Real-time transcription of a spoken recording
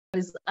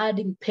is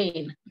adding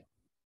pain,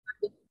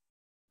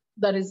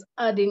 that is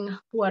adding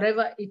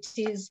whatever it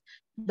is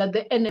that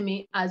the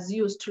enemy has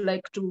used to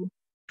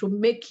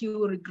make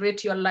you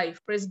regret your life,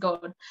 praise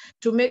God,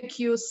 to make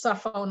you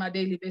suffer on a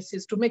daily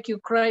basis, to make you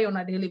cry on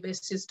a daily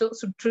basis. So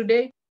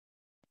today,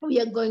 we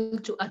are going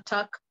to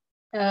attack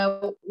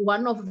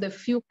one of the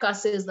few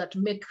curses that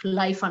make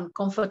life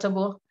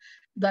uncomfortable,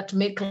 that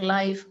make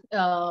life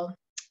a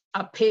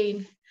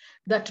pain,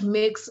 that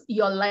makes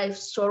your life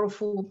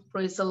sorrowful,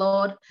 praise the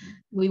Lord.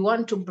 We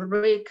want to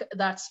break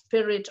that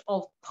spirit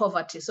of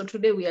poverty. So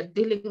today we are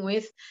dealing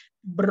with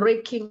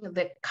breaking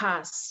the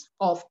curse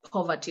of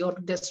poverty, or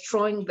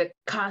destroying the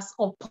curse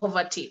of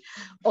poverty,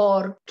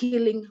 or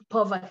killing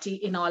poverty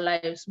in our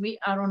lives. We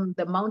are on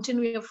the mountain,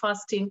 we are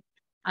fasting,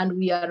 and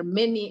we are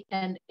many,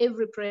 and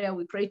every prayer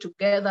we pray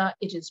together,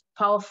 it is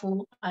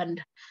powerful.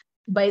 And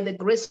by the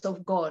grace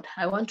of God,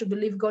 I want to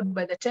believe God,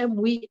 by the time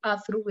we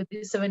are through with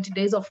these 70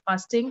 days of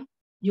fasting,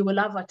 you will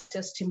have a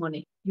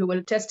testimony. You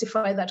will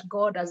testify that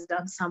God has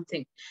done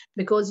something.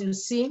 Because you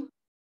see,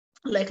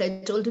 like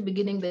I told you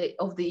beginning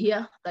of the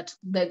year, that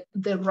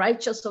the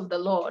righteous of the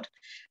Lord,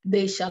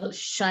 they shall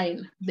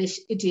shine.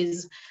 It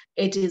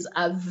is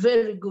a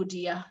very good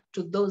year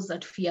to those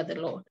that fear the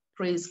Lord.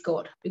 Praise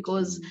God.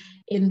 Because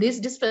in this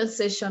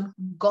dispensation,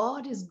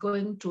 God is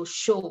going to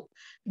show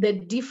the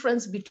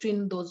difference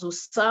between those who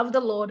serve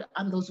the Lord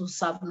and those who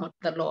serve not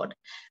the Lord.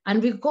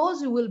 And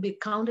because you will be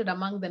counted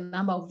among the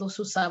number of those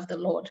who serve the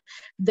Lord,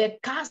 the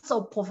curse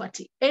of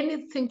poverty,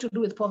 anything to do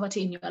with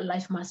poverty in your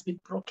life, must be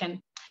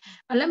broken.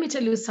 And let me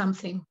tell you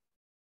something.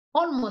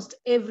 Almost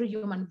every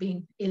human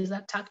being is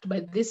attacked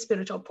by this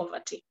spiritual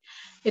poverty.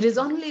 It is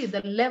only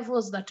the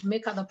levels that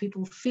make other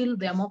people feel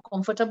they are more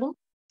comfortable.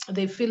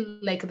 They feel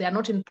like they are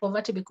not in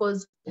poverty,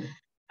 because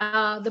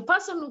the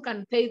person who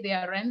can pay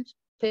their rent,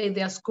 pay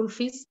their school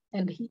fees,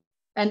 and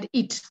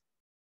eat,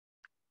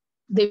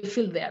 they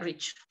feel they are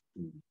rich.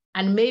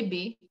 And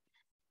maybe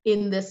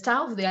in the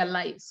start of their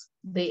lives,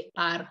 they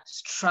are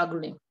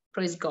struggling.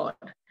 Praise God.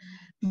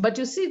 But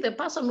you see, the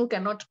person who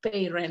cannot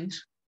pay rent,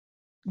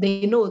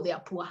 they know they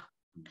are poor.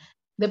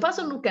 The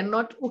person who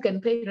can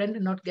pay rent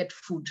and not get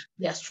food,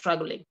 they are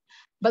struggling.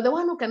 But the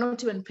one who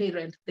cannot even pay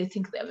rent, they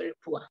think they're very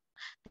poor.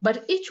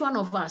 But each one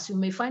of us, you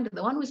may find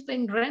the one who is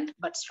paying rent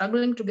but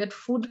struggling to get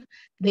food,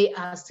 they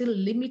are still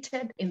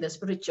limited in the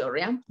spiritual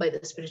realm by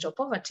the spiritual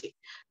poverty.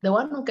 The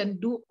one who can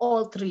do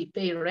all three,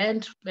 pay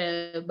rent,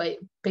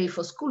 pay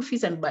for school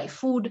fees, and buy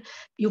food,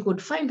 you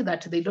could find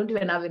that they don't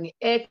even have any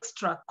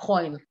extra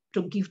coin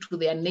to give to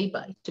their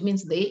neighbor. It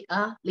means they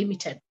are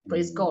limited.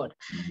 Praise God.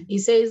 He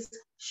says,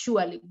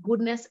 surely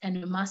goodness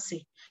and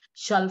mercy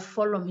shall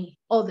follow me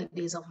all the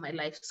days of my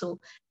life. So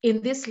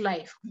in this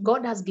life,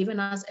 God has given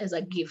us as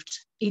a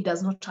gift. He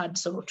does not add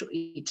sorrow to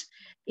it.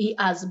 He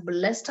has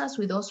blessed us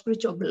with all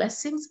spiritual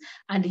blessings,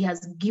 and he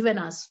has given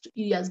us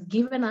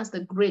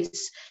the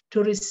grace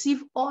to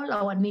receive all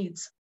our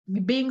needs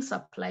being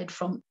supplied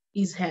from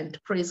his hand.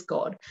 Praise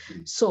God.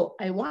 So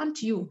I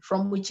want you,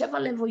 from whichever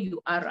level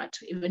you are at,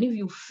 even if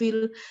you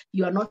feel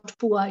you are not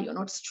poor, you're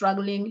not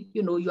struggling,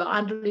 you are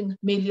handling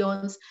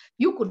millions,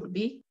 you could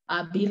be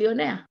a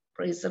billionaire.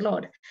 Praise the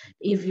Lord.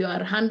 If you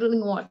are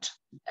handling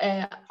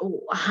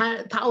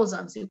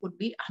thousands, you could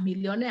be a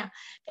millionaire.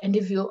 And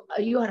if you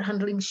are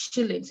handling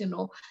shillings,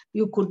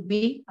 you could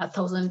be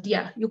 1,000.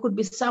 Yeah, you could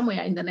be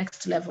somewhere in the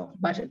next level.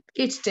 But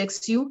it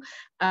takes you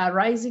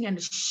rising and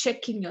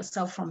shaking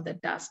yourself from the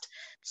dust.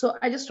 So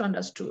I just want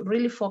us to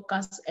really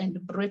focus and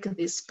break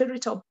the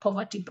spirit of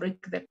poverty,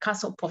 break the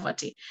curse of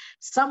poverty.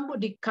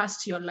 Somebody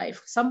cursed your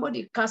life.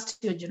 Somebody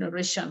cursed your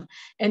generation,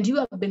 and you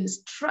have been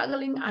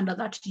struggling under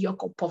that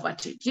yoke of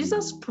poverty.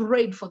 Jesus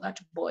prayed for that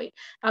boy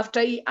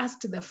after he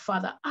asked the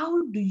father,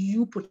 how do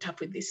you put up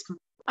with this?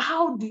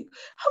 How do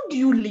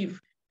you live?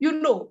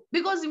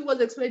 Because he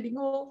was explaining,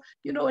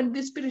 when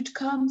the spirit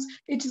comes,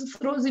 it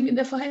throws him in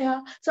the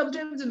fire,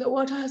 sometimes in the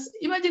waters.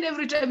 Imagine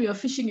every time you're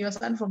fishing your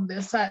son from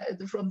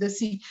the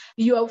sea,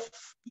 you are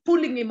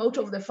pulling him out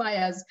of the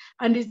fires,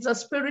 and it's a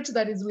spirit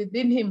that is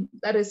within him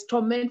that is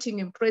tormenting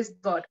him. Praise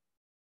God.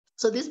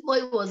 So this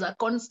boy was a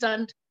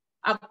constant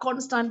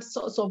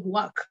source of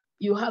work.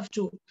 You have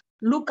to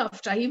look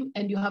after him,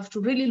 and you have to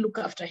really look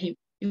after him.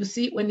 You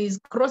see, when he's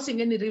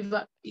crossing any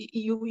river,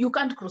 you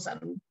can't cross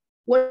alone.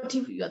 What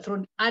if you are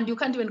thrown, and you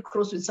can't even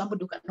cross with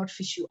somebody who cannot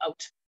fish you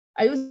out?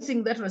 Are you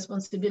seeing that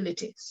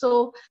responsibility?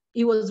 So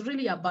he was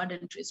really a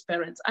burden to his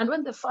parents. And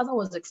when the father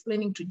was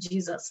explaining to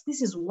Jesus,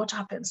 this is what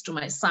happens to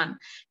my son,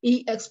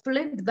 he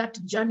explained that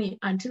journey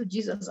until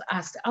Jesus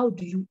asked, how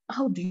do you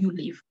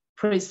live?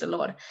 Praise the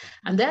Lord.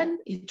 And then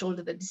he told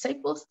the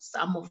disciples,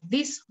 some of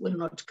this will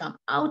not come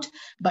out,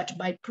 but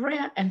by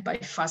prayer and by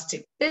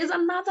fasting. There's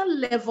another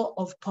level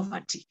of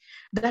poverty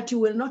that you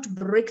will not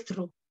break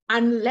through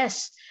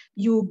unless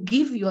you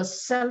give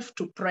yourself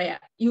to prayer,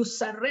 you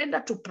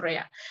surrender to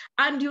prayer,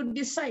 and you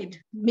decide,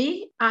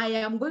 I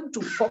am going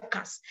to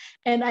focus,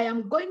 and I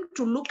am going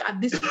to look at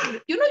this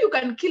spirit. You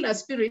can kill a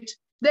spirit,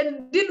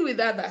 then deal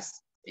with others.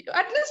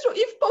 At least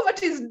if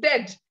poverty is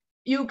dead,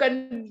 you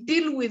can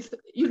deal with,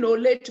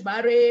 late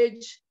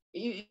marriage,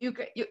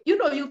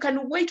 you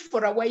can wait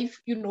for a wife,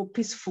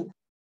 peaceful,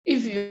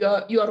 if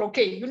you are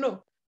okay,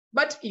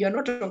 but you're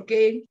not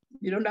okay.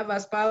 You don't have a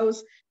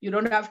spouse, you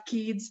don't have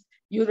kids,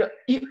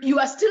 you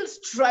are still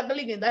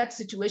struggling in that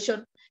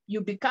situation.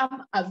 You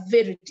become a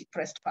very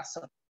depressed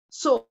person.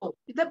 So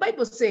the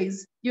Bible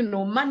says,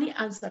 money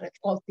answereth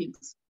all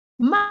things.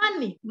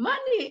 Money,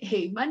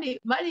 hey,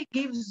 money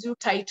gives you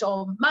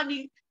title,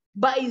 money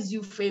buys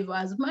you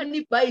favors,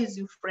 money buys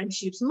you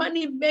friendships,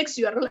 money makes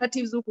your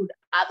relatives who could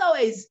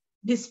otherwise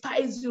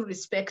despise you,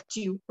 respect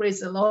you. Praise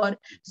the Lord.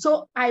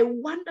 So I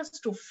want us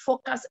to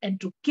focus and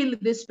to kill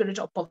this spirit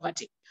of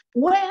poverty.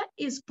 Where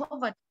is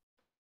poverty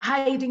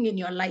hiding in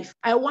your life?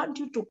 I want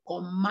you to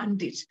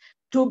command it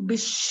to be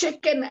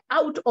shaken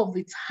out of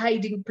its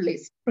hiding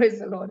place. Praise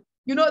the Lord.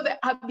 The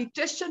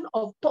habitation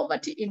of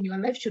poverty in your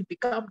life should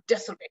become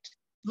desolate,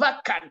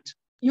 vacant.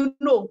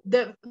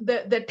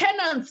 The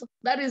tenants,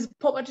 that is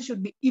poverty,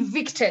 should be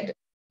evicted.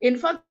 In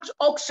fact,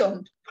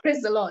 auctioned.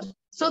 Praise the Lord.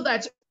 So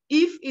that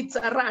if it's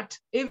a rat,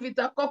 if it's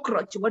a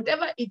cockroach,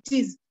 whatever it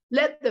is,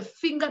 let the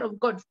finger of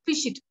God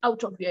fish it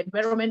out of your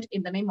environment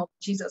in the name of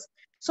Jesus.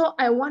 So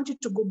I want you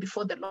to go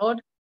before the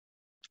Lord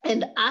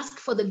and ask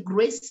for the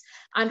grace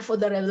and for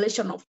the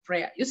revelation of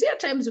prayer. You see, at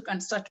times you can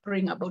start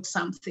praying about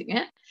something.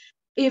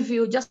 If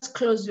you just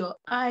close your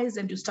eyes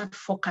and you start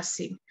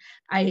focusing,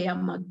 I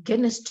am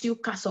against you,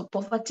 curse of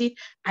poverty.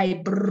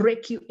 I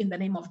break you in the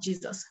name of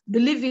Jesus.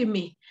 Believe in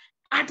me,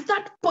 at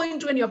that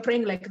point when you're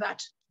praying like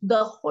that,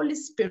 the Holy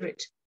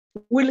Spirit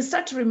will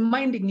start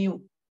reminding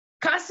you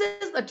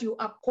curses that you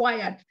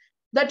acquired,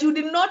 that you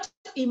did not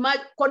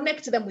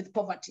connect them with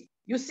poverty.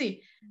 You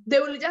see, they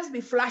will just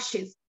be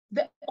flashes.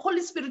 The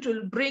Holy Spirit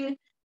will bring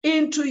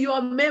into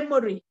your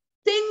memory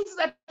things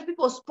that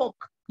people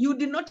spoke. You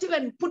did not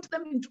even put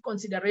them into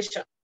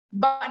consideration,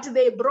 but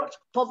they brought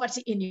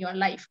poverty in your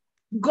life.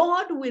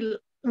 God will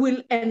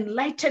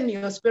enlighten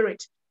your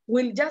spirit,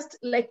 will just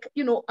like,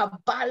 a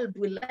bulb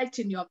will light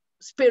in your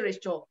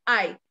spiritual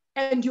eye,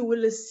 and you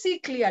will see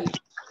clearly,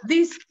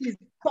 this is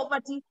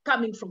poverty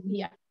coming from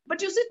here.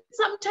 But you see,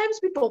 sometimes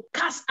people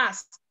curse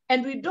us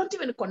and we don't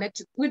even connect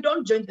it. We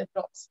don't join the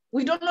dots.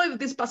 We don't know if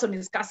this person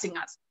is cursing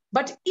us.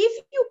 But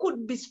if you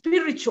could be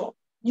spiritual,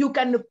 you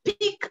can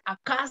pick a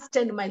curse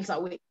 10 miles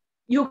away.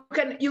 You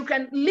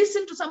can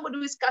listen to somebody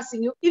who is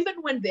cursing you, even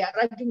when they are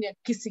hugging and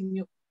kissing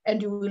you,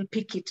 and you will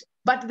pick it.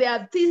 But there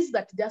are things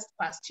that just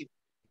passed you.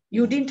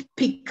 You didn't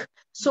pick.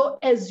 So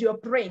as you're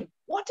praying,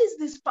 what is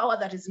this power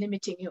that is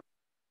limiting you?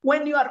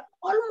 When you are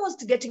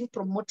almost getting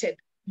promoted,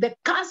 the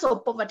curse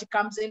of poverty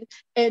comes in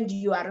and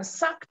you are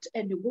sacked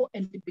and you go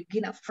and you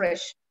begin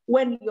afresh.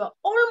 When you're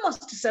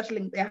almost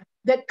settling there,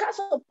 the curse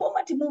of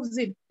poverty moves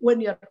in. When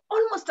you're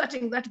almost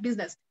starting that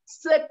business,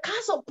 the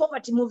curse of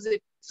poverty moves in.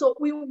 So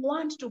we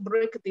want to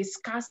break this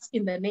curse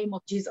in the name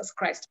of Jesus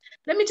Christ.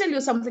 Let me tell you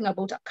something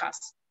about a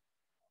curse.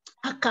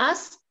 A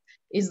curse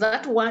is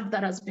that word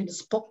that has been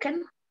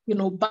spoken,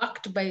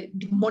 backed by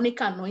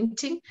demonic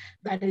anointing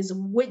that is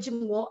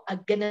waging war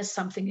against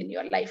something in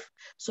your life.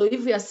 So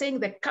if we are saying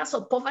the curse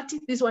of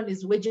poverty, this one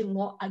is waging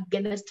war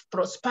against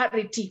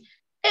prosperity.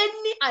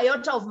 Any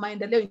iota of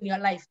maendeleo in your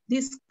life,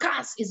 this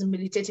curse is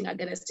militating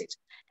against it.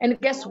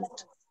 And guess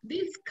what?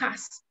 This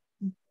curse,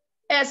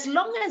 as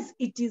long as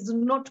it is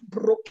not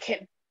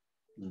broken,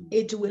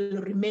 it will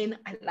remain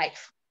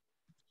alive.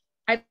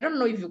 I don't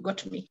know if you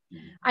got me.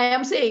 I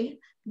am saying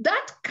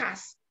that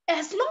curse,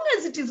 as long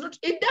as it is not,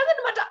 it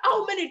doesn't matter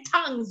how many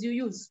tongues you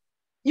use.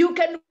 You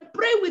can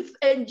pray with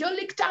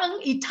angelic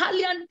tongue,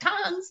 Italian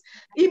tongues,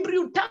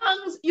 Hebrew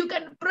tongues. You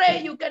can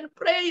pray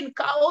in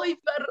Kao. If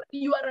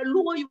you are a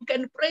Luo, you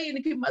can pray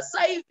in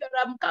Kimasai. If you're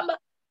a Mkamba,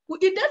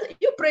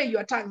 you pray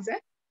your tongues.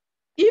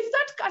 If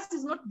that curse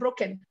is not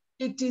broken,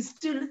 it is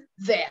still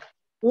there.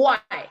 Why?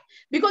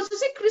 Because you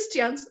see,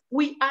 Christians,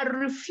 we are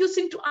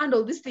refusing to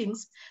handle these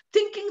things,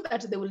 thinking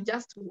that they will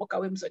just walk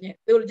away,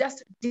 they will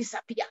just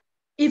disappear.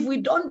 If we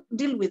don't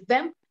deal with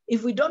them,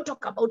 if we don't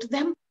talk about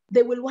them,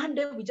 they will one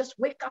day we just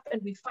wake up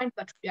and we find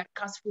that we are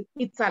cursed with.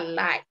 It's a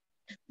lie.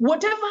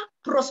 Whatever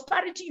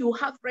prosperity you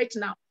have right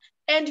now,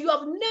 and you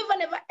have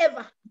never,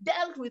 ever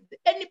dealt with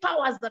any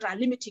powers that are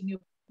limiting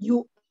you,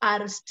 you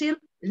are still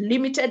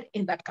limited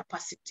in that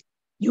capacity.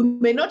 You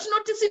may not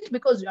notice it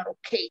because you are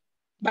okay.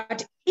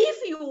 But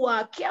if you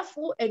are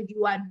careful and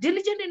you are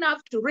diligent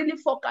enough to really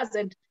focus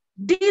and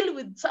deal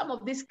with some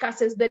of these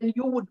curses, then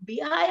you would be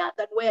higher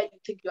than where you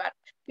think you are.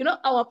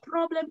 Our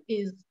problem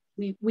is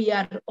we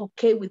are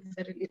okay with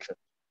very little.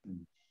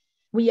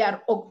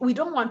 We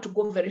don't want to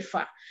go very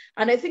far.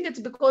 And I think it's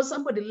because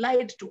somebody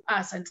lied to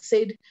us and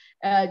said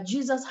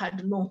Jesus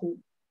had no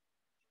home.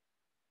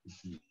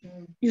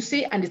 You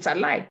see, and it's a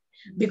lie.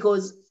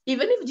 Because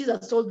even if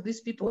Jesus told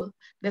these people,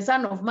 the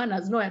Son of Man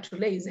has nowhere to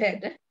lay his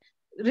head,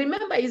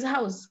 remember his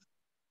house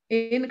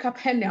in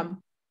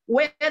Capernaum,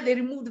 where they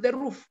removed the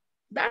roof.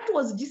 That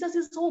was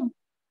Jesus's home.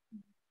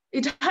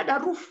 It had a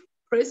roof,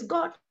 praise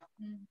God,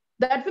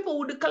 that people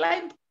would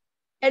climb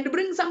and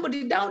bring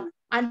somebody down,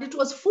 and it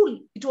was full.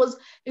 It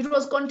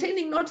was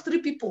containing not 3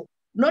 people,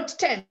 not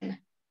 10,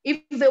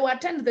 If they were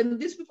 10, then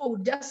these people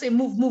would just say,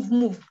 move, move,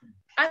 move.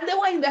 And they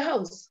were in the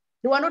house.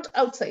 They were not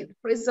outside.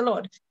 Praise the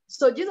Lord.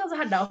 So Jesus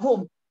had a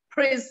home.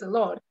 Praise the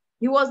Lord.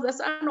 He was the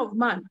Son of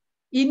Man.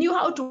 He knew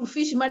how to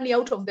fish money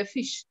out of the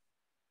fish.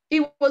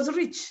 He was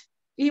rich.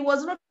 He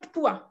was not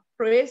poor.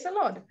 Praise the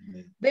Lord.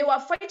 They were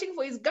fighting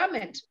for his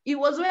garment. He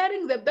was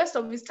wearing the best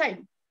of his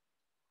time.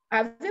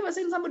 Have you ever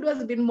seen somebody who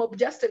has been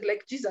mob-justed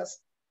like Jesus?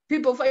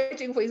 People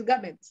fighting for his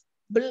garments,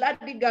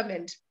 bloody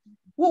garment.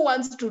 Who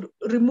wants to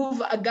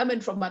remove a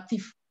garment from a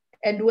thief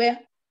and wear?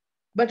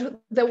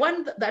 But the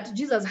one that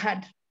Jesus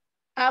had,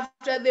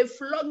 after they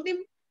flogged him,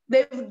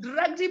 they've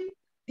dragged him,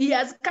 he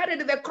has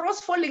carried the cross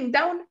falling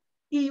down,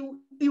 he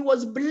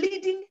was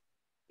bleeding,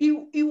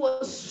 he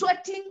was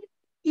sweating,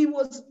 he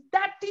was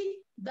dirty.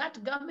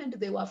 That garment,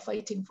 they were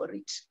fighting for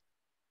it.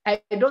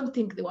 I don't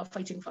think they were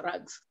fighting for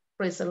rags.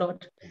 Praise the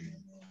Lord.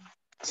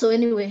 So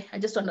anyway, I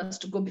just want us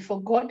to go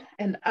before God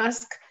and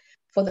ask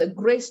for the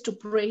grace to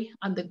pray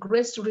and the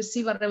grace to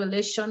receive a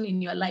revelation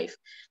in your life.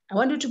 I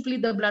want you to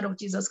plead the blood of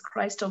Jesus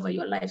Christ over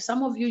your life.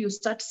 Some of you, you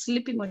start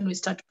sleeping when we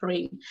start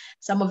praying.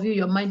 Some of you,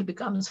 your mind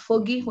becomes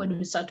foggy when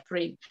we start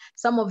praying.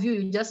 Some of you,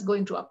 you just go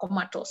into a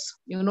comatose.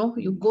 You know,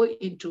 you go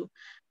into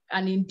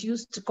an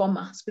induced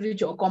coma,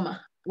 spiritual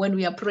coma. When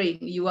we are praying,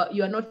 you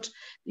are not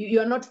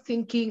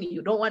thinking,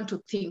 you don't want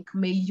to think.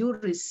 May you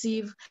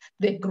receive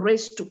the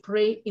grace to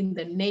pray in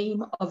the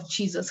name of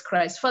Jesus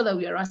Christ. Father,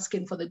 we are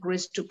asking for the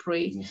grace to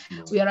pray.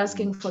 We are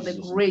asking for the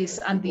grace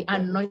and the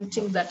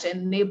anointing that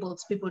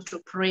enables people to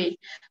pray.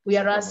 We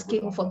are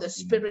asking for the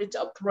spirit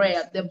of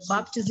prayer, the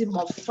baptism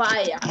of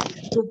fire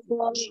to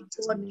fall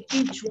upon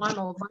each one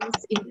of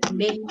us in the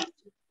name of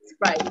Jesus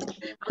Christ.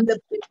 And the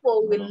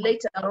people will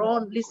later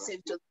on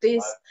listen to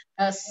this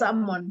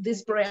sermon,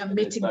 this prayer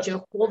meeting,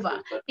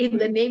 Jehovah, in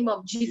the name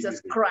of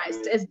Jesus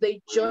Christ, as they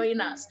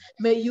join us.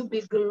 May you be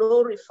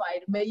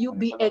glorified. May you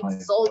be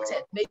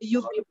exalted. May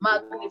you be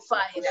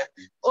magnified.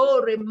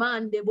 Oh,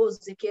 remande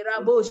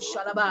bozekerabo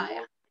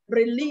shalabaya.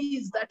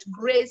 Release that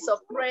grace of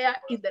prayer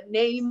in the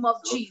name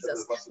of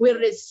Jesus. We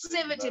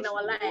receive it in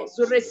our lives.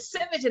 We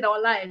receive it in our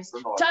lives.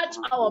 Touch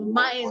our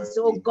minds,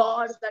 oh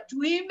God, that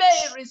we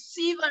may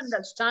receive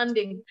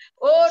understanding.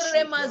 Oh,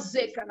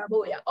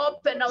 remazekaraboya.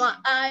 Open our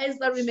eyes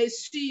that we may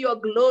see your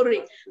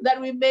glory,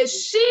 that we may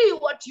see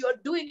what you're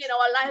doing in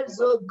our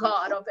lives, oh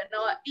God. Open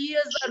our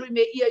ears that we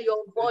may hear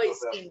your voice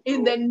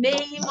in the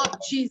name of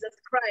Jesus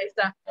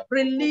Christ.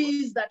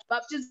 Release that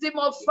baptism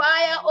of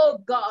fire, oh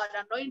God.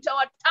 Anoint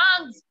our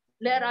tongues.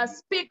 Let us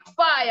speak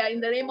fire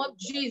in the name of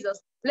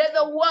Jesus. Let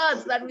the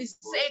words that we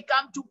say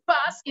come to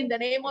pass in the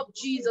name of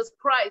Jesus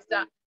Christ.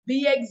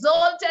 Be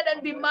exalted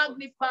and be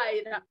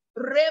magnified.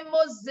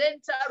 Remo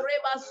zenta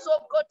reba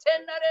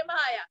sokotenda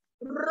remaya.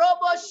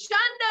 Robo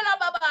shandela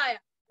babaya.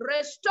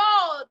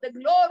 Restore the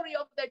glory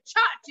of the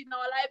church in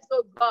our lives,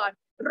 oh God.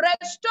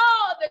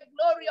 Restore the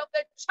glory of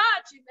the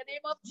church in the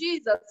name of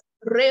Jesus.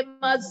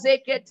 Rema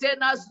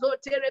zeketena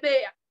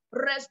zoterebea.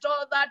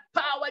 Restore that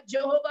power,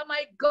 Jehovah,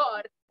 my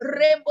God.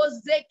 Rembo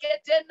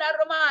zeketena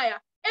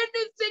romaya.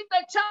 Anything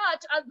the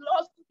church has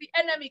lost to the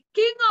enemy,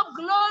 King of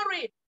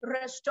glory,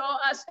 restore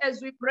us as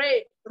we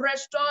pray.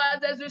 Restore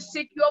us as we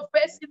seek your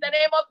face in the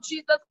name of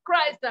Jesus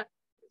Christ.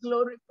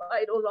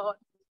 Glorified, O Lord.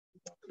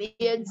 Be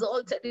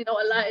exalted in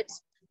our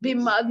lives. Be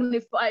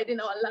magnified in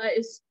our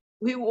lives.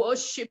 We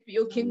worship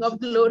you, King of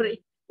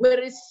glory. We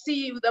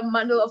receive the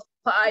mantle of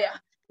fire.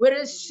 We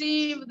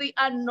receive the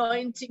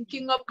anointing,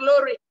 King of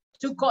glory,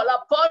 to call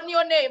upon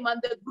your name,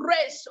 and the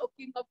grace, O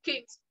King of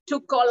kings,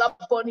 to call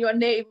upon your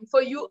name.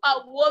 For you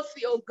are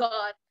worthy, O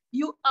God.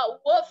 You are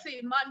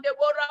worthy.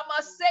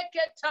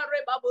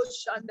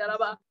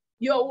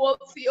 You're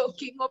worthy, O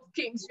King of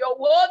kings. You're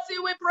worthy.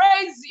 We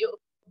praise you.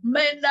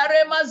 We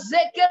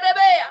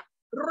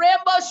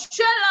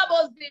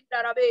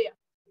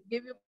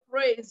give you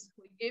praise.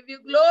 We give you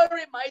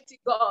glory, mighty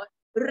God.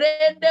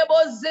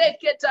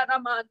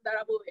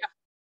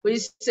 We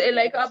say,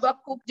 like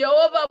Habakkuk,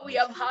 Jehovah, we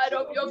have heard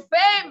of your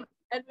fame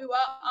and we were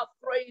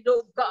afraid,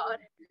 oh God.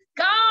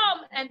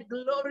 Come and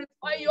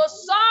glorify your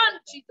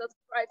Son, Jesus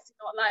Christ, in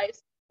our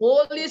lives.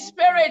 Holy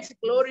Spirit,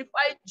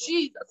 glorify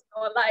Jesus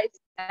in our lives.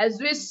 As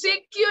we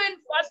seek you in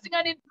fasting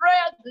and in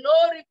prayer,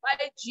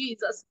 glorify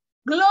Jesus.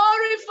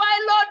 Glorify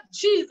Lord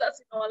Jesus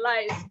in our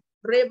lives.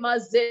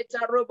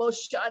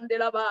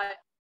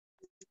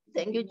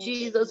 Thank you,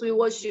 Jesus. We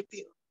worship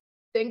you.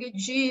 Thank you,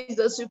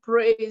 Jesus. We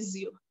praise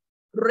you.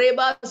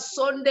 Reba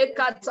sonde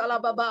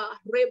katalababa,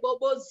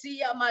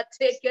 rebobozia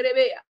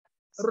matekerebea,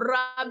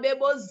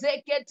 rabebo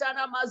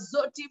zeketana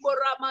mazoti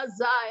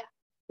boramazaya,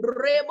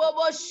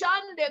 rebobo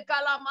shande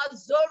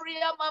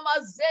kalamazoria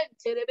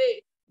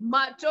mamazenterebe,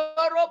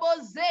 matorobo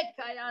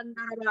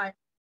zekayandarabaya.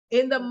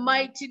 In the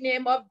mighty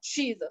name of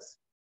Jesus,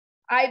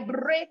 I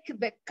break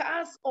the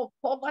curse of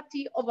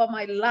poverty over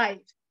my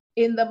life.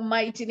 In the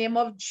mighty name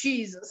of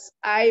Jesus,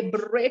 I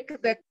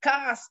break the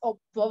curse of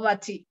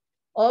poverty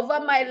over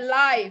my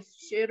life.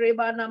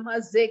 Sherebana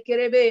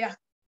mazekerebea,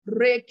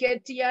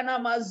 reketiana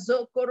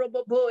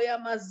mazokoroboboya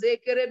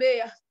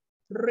mazekerebea,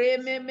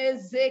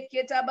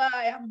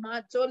 rememezeketabaya,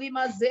 matoli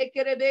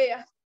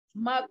mazekerebea,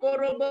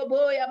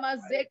 Makoroboboya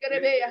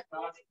mazekerebeya.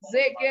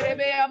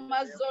 Zekerebeya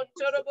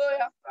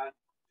mazontoroboya.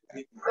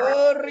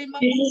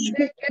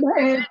 Every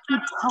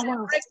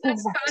power of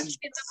poverty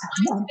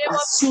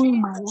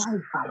pursuing my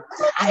life,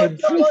 I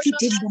break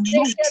it in the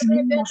mighty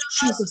name of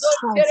Jesus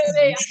Christ.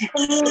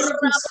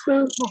 Every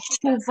spirit of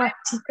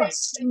poverty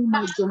pursuing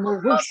my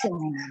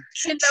generation,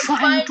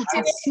 trying to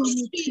pursue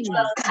me too,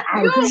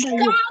 I render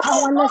you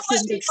powerless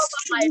in the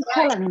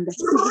spiritual and in the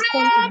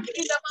physical.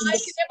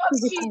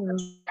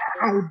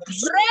 I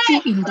break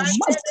you in the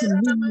mighty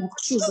name of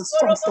Jesus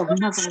Christ of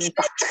Nazareth.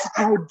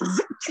 I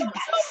break you by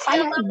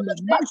fire in the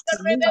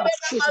mighty name of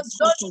Jesus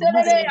Christ of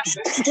Nazareth.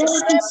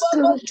 Every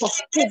spirit of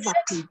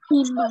poverty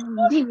in my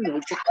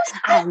lineage,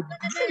 I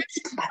break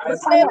it by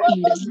fire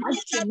in the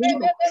mighty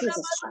name of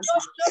Jesus Christ.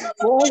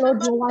 Oh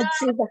Lord, your word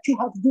says that you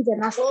have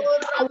given us the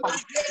power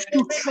to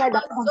tread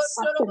upon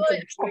serpents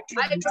and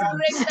scorpions.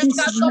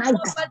 This night,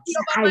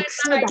 I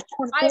tread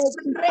upon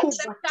every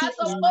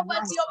poverty in my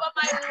life.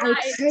 I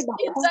tread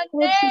upon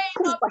every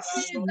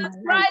poverty in my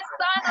life.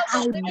 I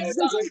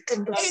break it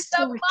in the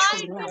spiritual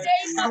realm.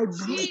 I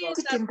break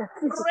it in the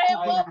physical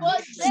realm.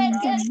 In the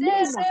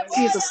name of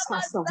Jesus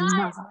Christ of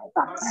Nazareth,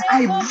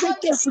 I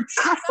break every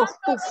curse of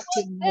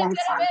poverty in my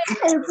life.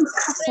 Every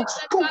curse of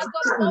poverty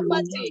in my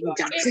marriage.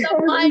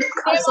 Every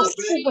curse of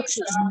poverty in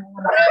my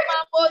life.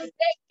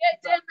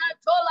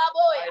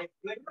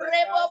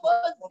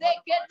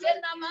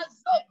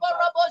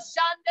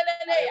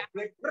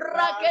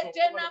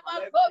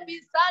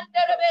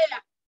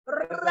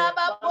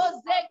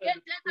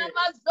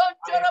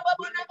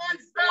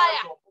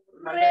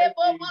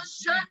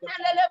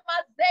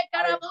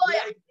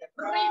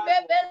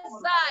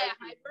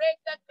 I break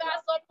the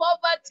curse of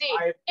poverty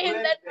in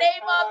the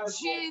name of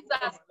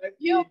Jesus.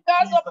 You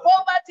curse of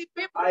poverty,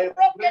 be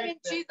broken in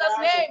Jesus'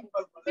 name.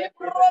 Be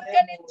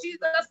broken in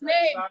Jesus'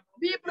 name.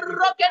 Be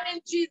broken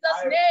in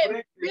Jesus'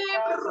 name. Be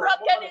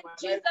broken in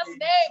Jesus'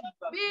 name.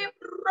 Be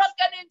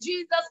broken in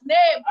Jesus'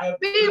 name.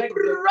 Be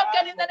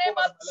broken in the name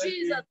of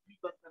Jesus.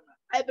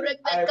 I break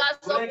the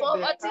curse of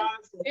poverty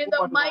in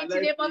the mighty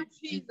name of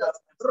Jesus.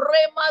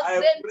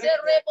 Remazente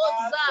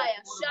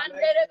rebozaya,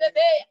 shandere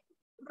bebe,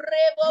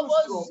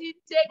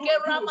 rebobozite ke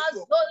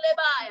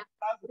ramazolebaya,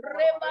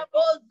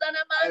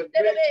 rebabozana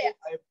manderebeya,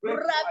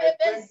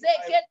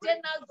 rabebezekete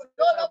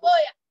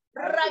nazoloboya,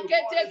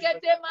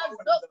 raketekete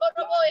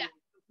mazokoroboya,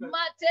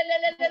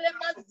 matelelele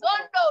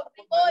mazondo,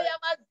 riboya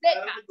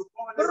mazeka.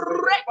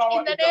 Break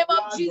in the name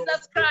of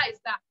Jesus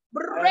Christ.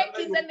 Break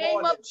in the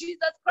name of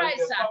Jesus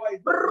Christ.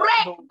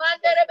 Break.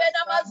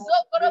 Manderebena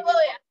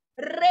mazokoroboya.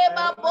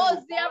 Reba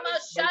bozia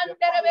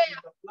mashanderebeya.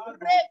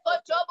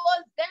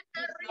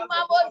 Rekotobozena rima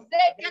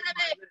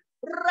bozekerebe.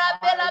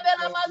 Rabela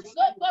bela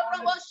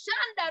mazokorobo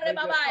shanda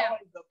rebabaya.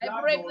 I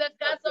break the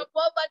curse of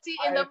poverty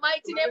in the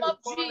mighty name of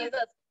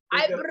Jesus.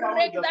 I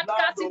break that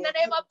curse in the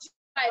name of Jesus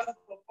Christ.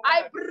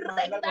 I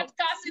break that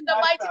curse in the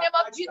mighty name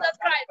of Jesus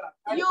Christ.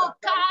 You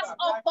curse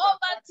of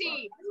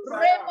poverty.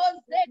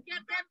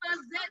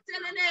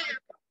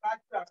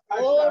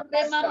 Oh,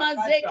 remama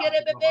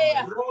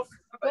zekerebeya.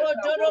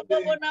 Kodoro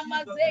bobona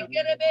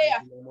mazekerebeya.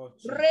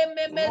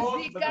 Rememe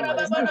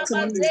zikarababona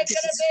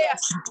mazekerebeya.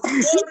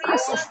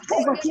 Curse of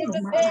poverty of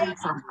my life.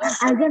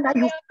 I render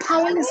you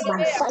powerless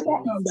by fire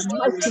in the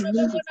mighty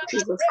name of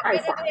Jesus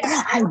Christ. I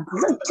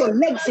break your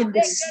legs in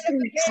the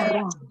spiritual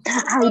realm.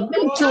 I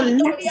break your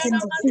legs in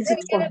the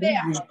physical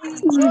realm.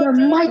 In the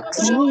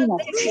mighty name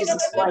of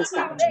Jesus Christ.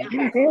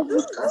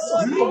 Every curse of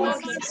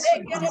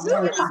poverty in my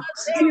life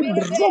be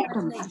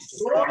broken by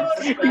fire.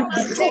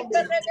 Be broken.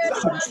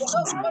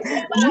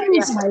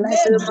 Use my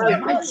life in the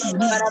mighty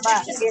name of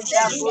Jesus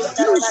Christ.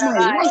 Use my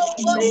life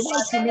in the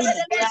mighty name of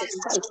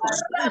Jesus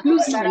Christ.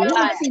 Use my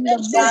life in the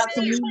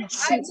mighty name of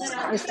Jesus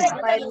Christ.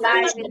 My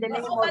life in the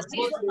name of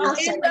Jesus.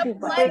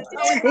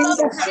 In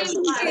the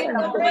spiritual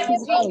and the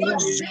physical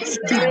realm, be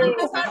broken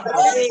by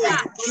fire.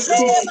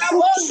 Be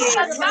broken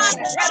by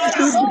fire.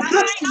 Be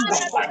broken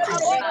by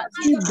fire.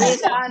 Be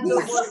broken by fire.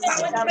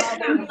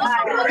 Be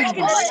broken by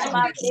fire.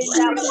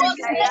 In the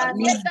mighty name of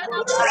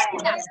Jesus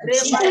Christ.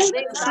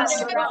 Every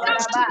curse of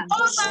poverty in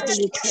the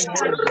spiritual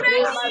realm,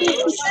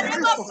 every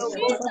curse of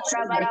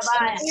poverty in the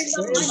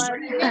physical realm,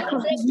 that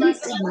has been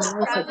used in my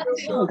life as a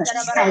child,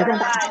 I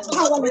render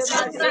powerless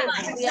by fire.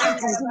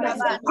 I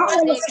render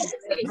powerless by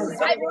fire. In the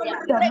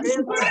mighty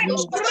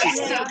name of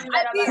Jesus.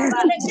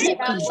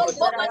 Be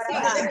broken by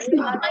fire.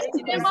 Be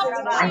broken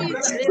by fire.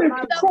 Be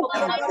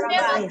broken by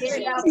fire.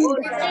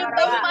 In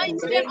the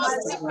mighty name of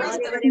Jesus Christ.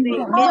 In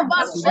the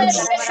mighty name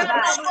of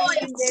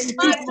Jesus.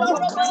 Be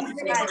broken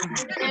by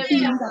fire.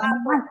 In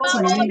the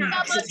mighty name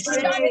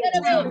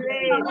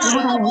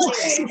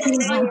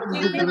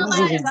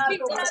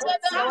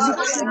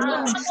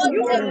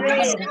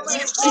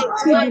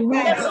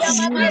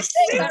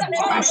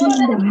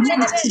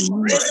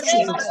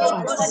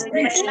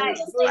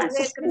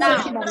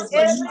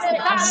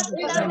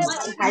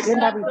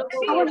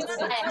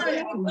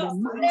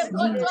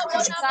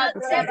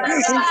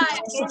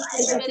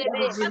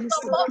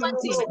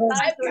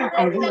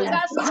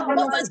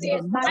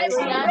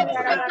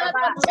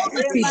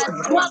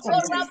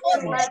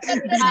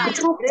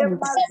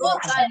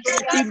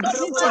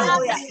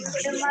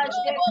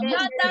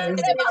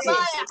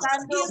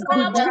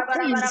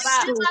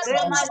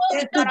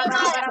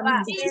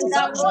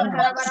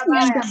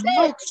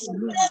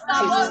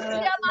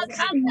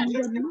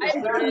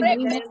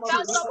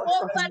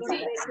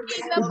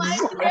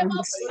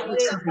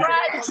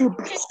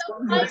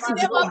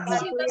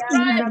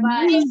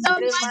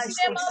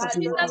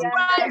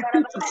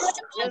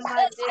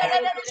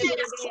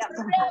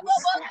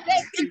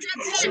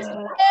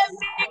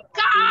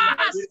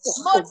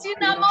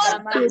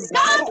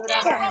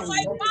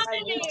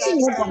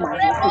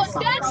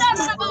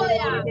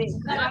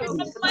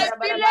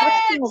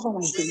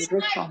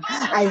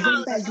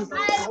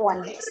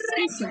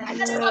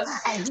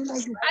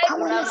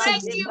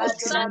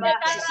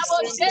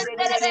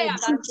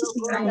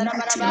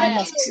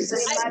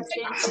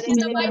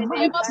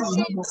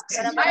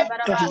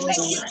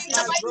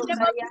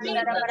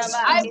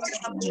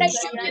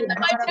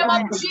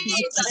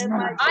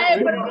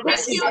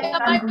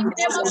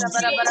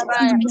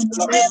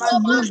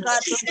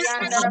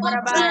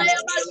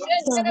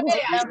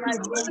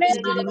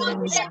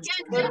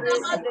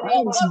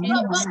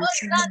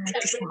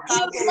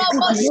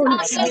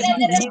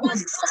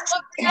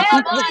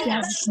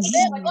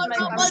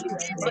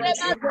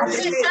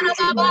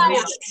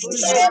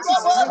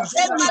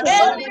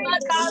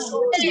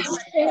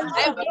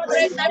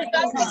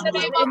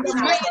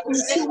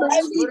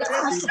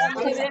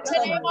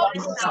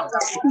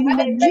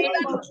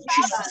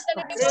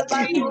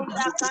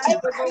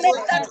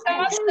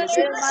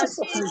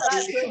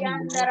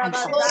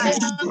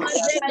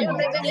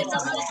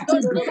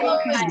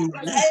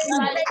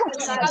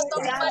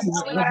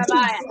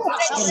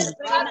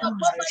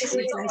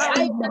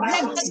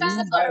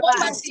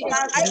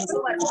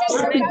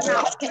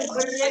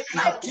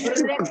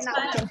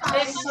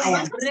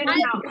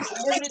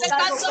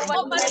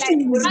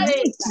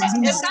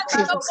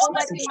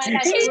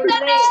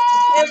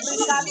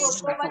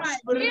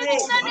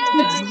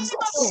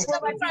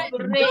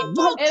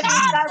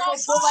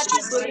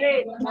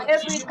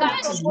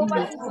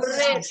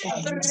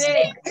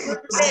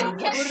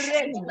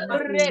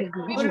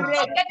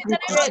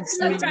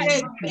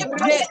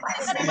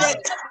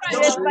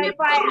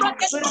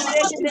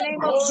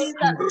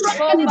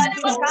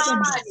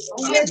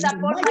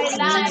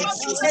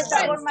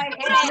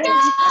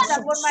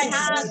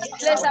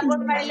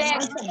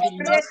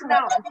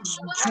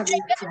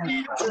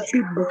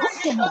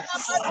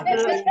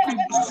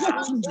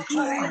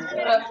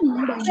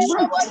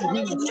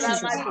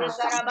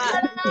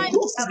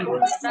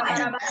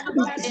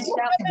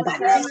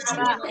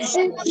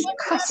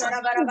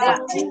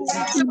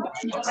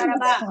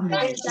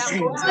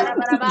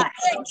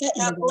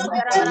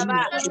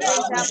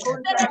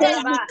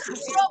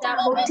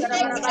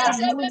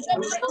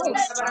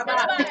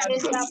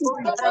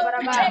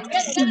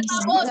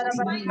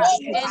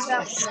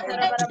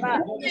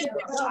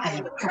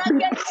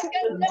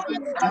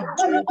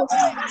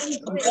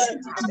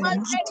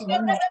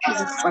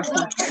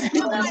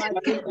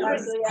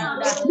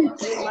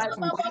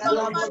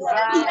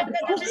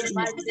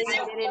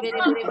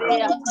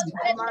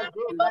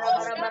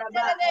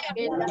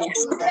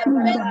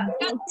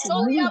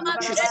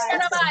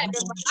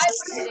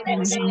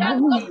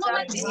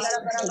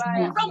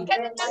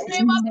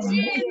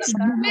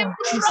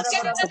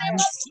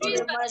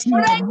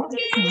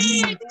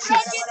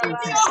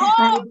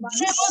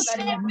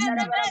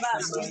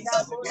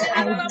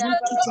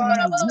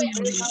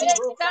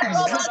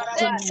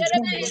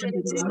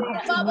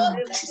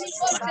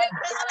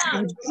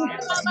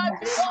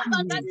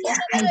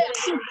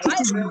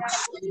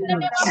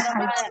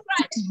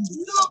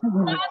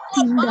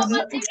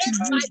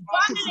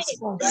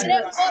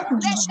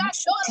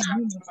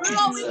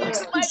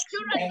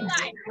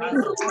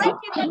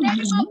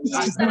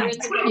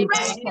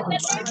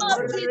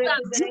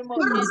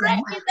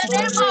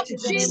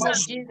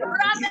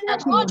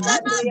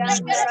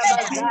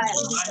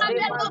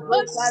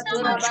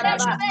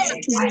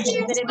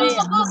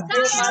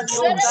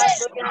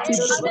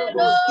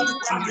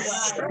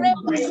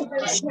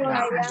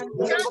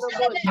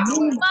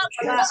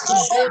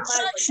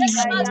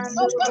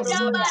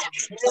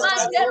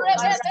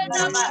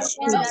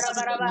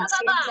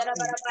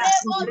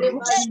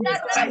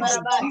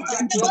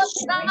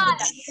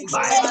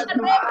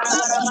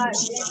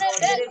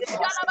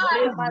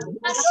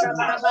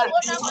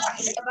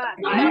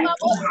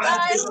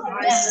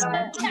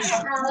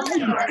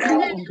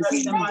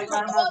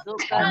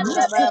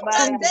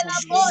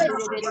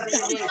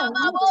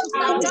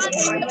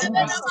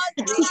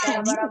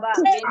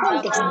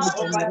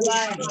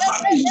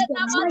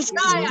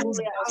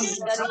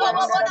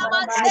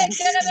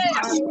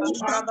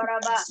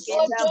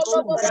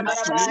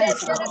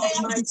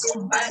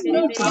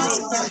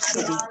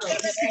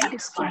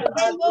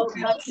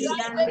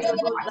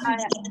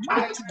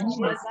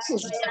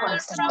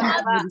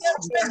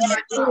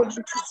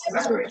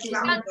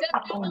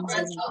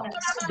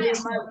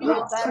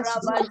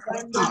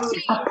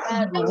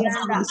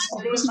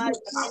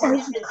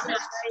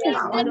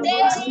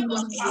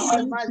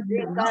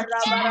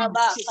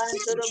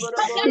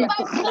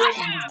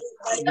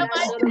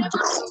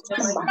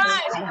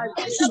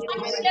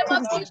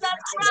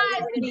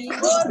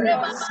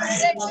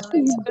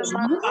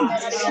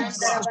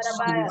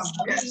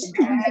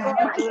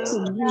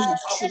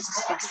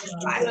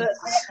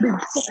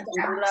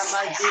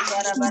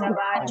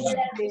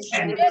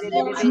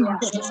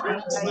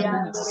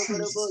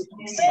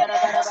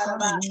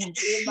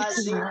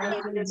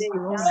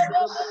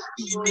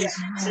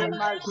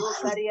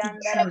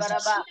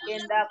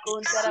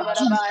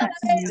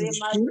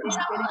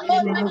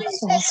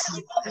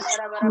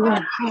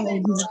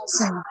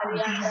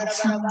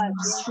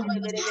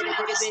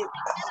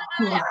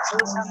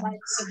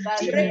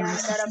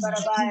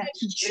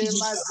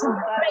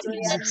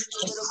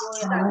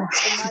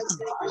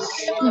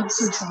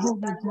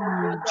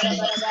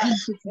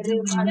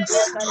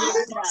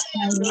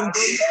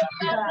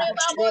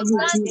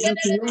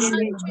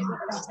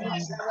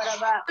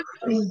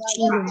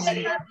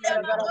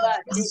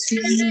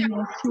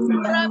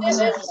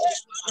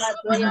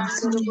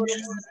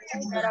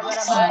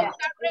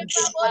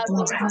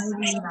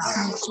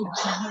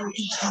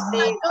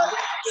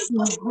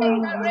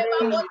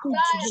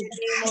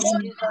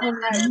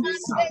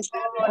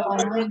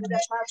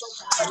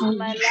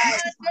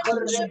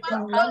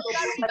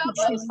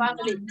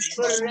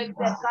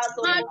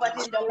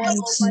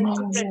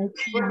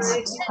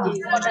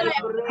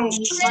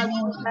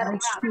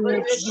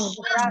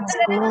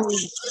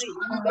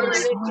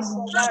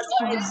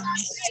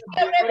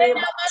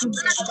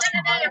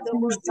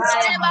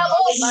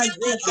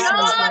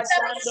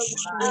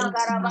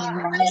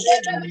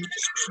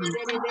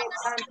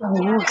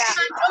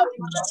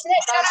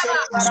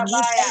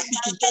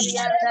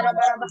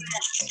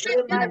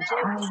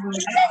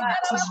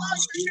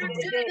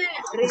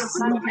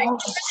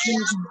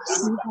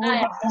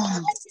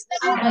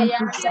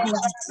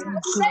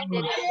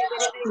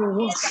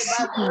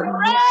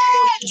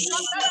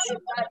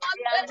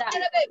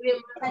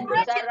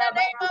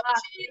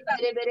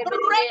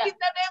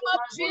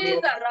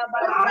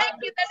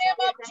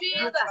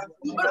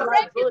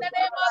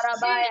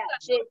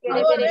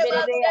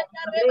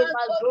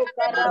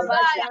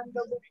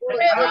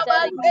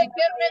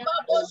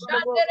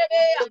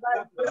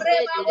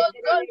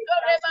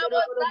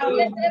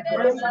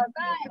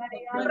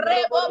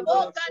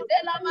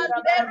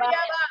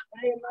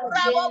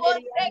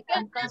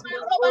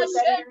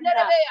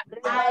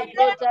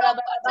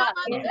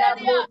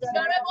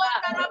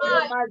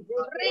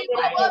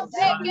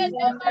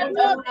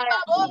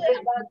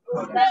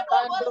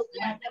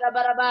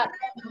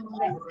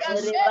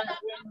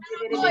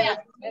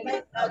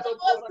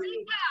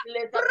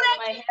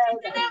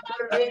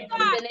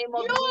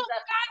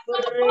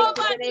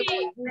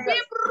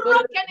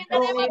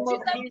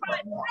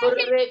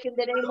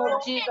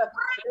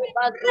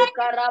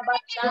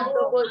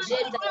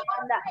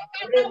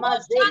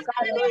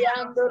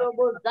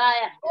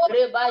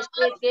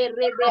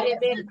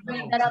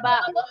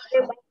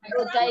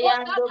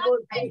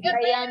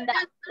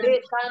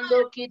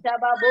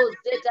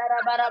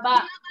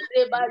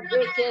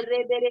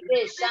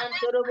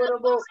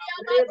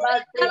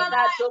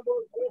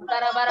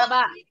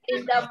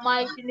In the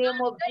mighty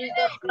name of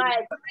Jesus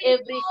Christ,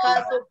 every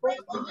curse of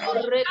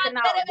break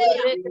now,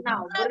 break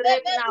now,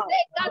 break now, break.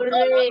 In the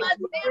name of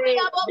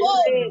Jesus,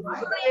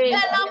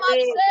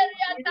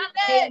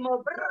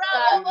 move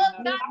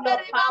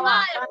your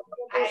power.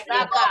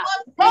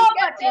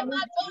 Poverty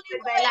moves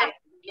in my life.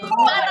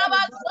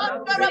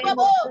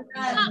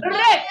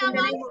 Break in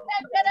the name of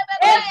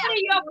every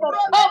yoke of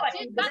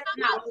poverty break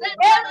now.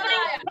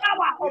 Every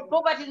power of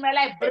poverty in my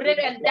life break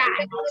and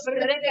die.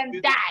 Break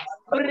and die.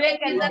 Break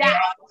and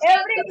die.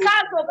 Every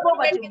curse of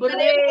poverty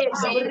break.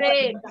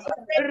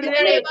 In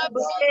the name of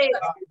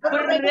Jesus.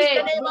 Break in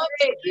the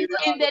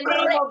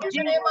name of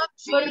Jesus.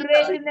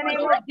 Break in the name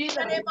of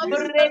Jesus.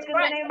 Break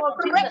in the name of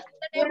Jesus.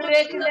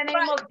 Break in the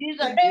name of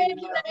Jesus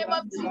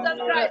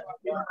Christ.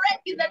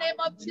 Break in the name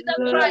of Jesus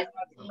Christ.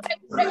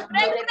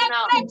 Break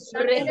now.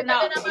 Break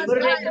now.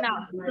 Break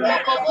now.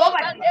 Yoke of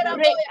poverty.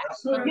 Break.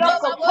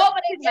 Yoke of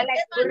poverty in my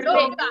life.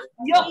 Break.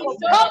 Yoke of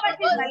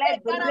poverty in my life.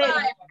 Break.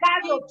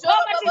 Curse of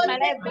poverty in my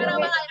life.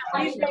 Break.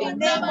 In the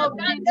name of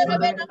Jesus.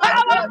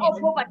 Power of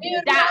poverty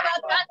die.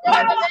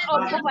 Power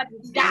of poverty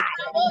die.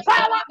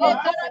 Power of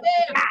poverty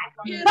die.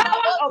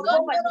 Power of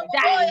poverty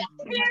die.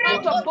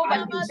 Spirit of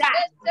poverty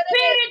die.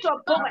 Spirit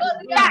of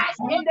poverty, die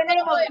in the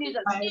name of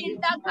Jesus.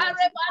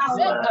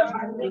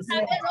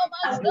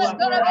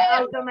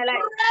 Out of my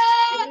life.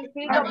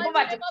 Spirit of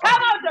poverty,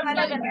 come out of my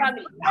life and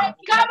family.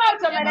 Come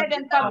out of my life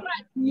and family.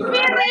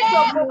 Spirit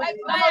of poverty,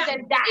 come out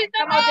and die.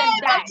 Come out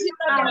and die.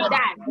 Come out and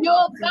die. You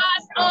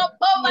cast of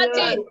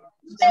poverty.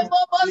 Come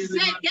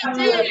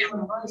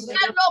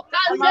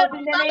out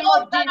in the name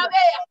of Jesus.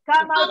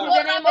 Come out in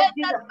the name of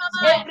Jesus.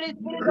 Every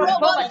spirit of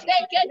poverty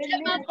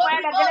release fire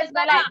against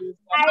my life.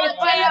 I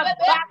fire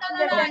back to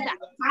the center.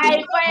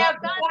 I fire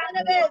back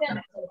to the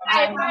center. I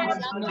fire back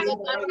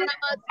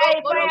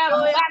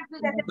to the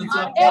center.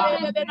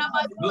 Every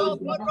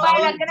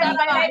fire against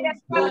my life.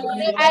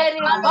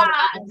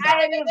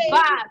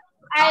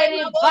 I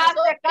reverse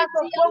the curse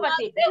of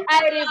poverty. I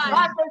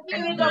reverse the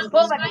spirit of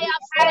poverty.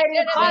 I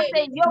reverse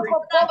the yoke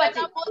of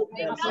poverty.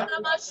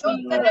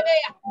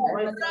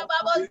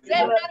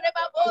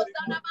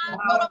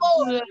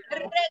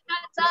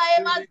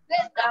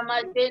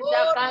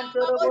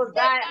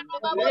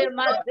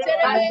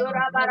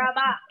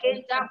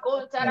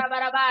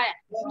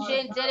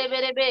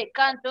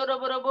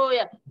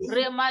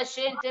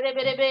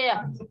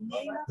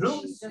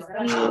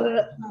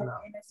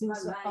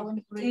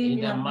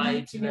 In the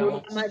mighty name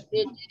of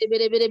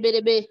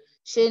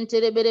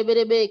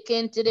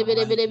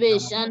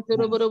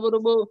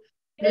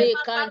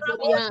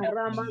Rekanturia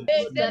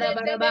Ramazutara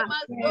Baraba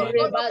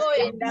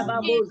Rebasenda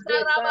Babu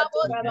Zeka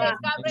Turaba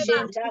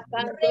Shenta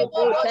Kanto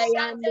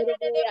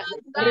Kutayanduruya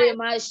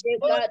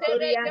Remasheka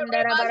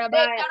Turiandara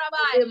Barabaya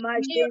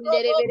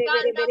Remashendere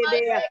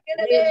Berebereberea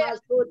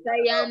Remasuta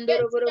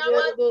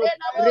Yandurubu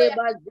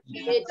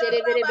Rebazete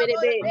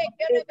Berebere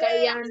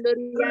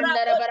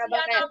Rekayanduriandara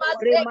Barabaya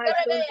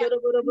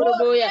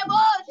Remasundruburubuya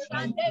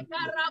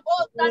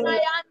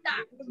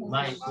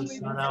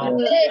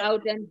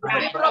out and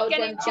die, out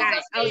and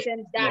die, out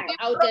and die,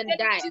 out and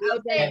die,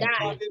 out and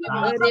die.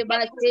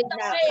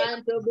 Rebasita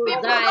Kanto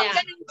Buzaya,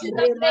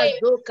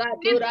 Remazuka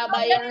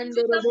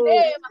Turabayandurubu,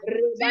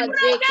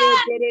 Rebazeke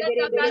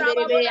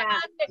Tereberebea,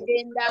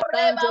 Tinda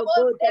Kanto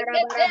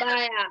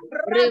Kutarabarabaya,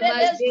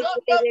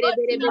 Remazeke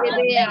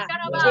Tereberebea,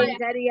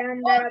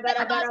 Tintarianda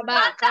Barabaraba,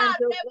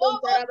 Kanto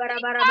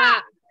Kuntarabaraba,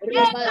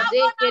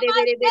 Remazeke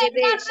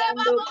Tereberebe,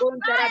 Shando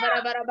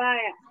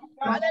Kuntarabarabaya.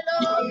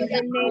 In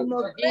the name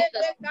of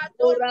Jesus,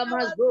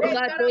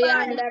 Uramazuka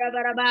Toyandara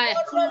Barabaya,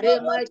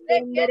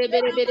 Remashendere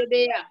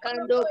Berebea,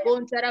 Kando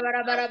Kuntara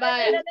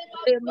Barabarabaya,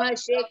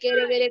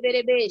 Remashekere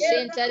Berebe,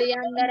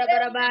 Shentariandara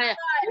Barabaya,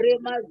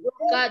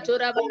 Remazuka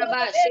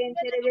Turabaraba,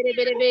 Shentere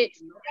Berebe,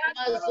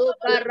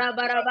 Remazuka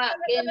Rabaraba,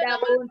 Kenda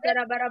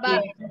Kuntara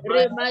Baraba,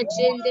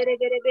 Remashendere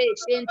Berebe,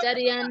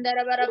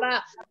 Shentariandara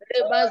Baraba,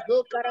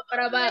 Remazuka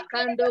Rabaraba,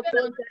 Kando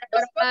Kuntara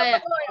Barabaya,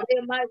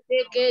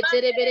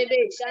 Remashekere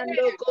Berebe,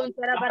 Shando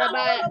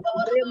Kuntarabarabaya,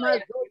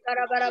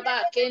 Remazukarabaraba,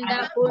 Kenda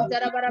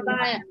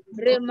Kuntarabarabaya,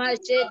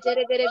 Remashe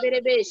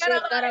Tereberebe,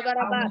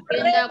 Shekarabaraba,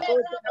 Kenda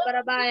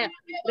Kuntarabarabaya,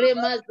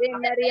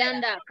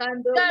 Remazendarianda,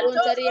 Kando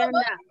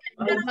Kuntarianda,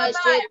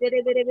 Remashe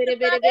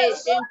Tereberebe,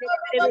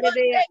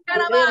 Shentereberebe,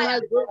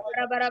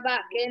 Remazukarabaraba,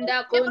 Kenda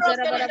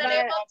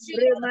Kuntarabarabaya,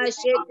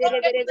 Remashe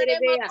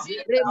Tereberebe,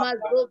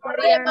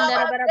 Remazukarianda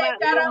Baraba,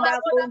 Kenda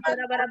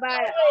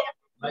Kuntarabarabaya.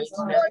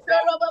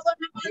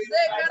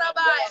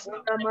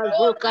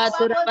 Mazuka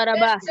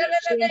Turabaraba,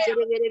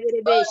 Shentere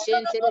Berebe,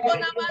 Shentere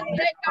Berebe,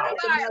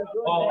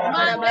 Remazuka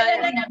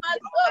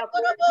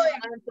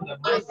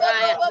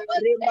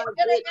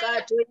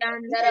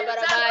Tuyandara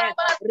Barabaya,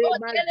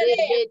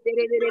 Remazeke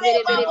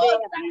Tereberebe,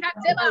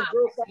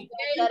 Mazuka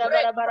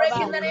Tarabarabara,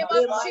 in the name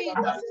of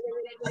Jesus.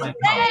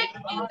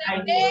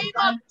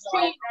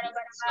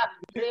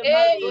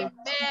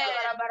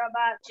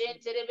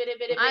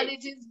 And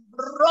it is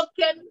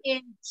broken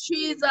in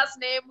Jesus'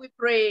 name we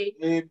pray.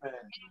 Amen.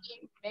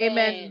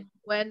 Amen.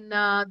 When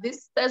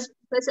this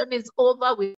session is over, we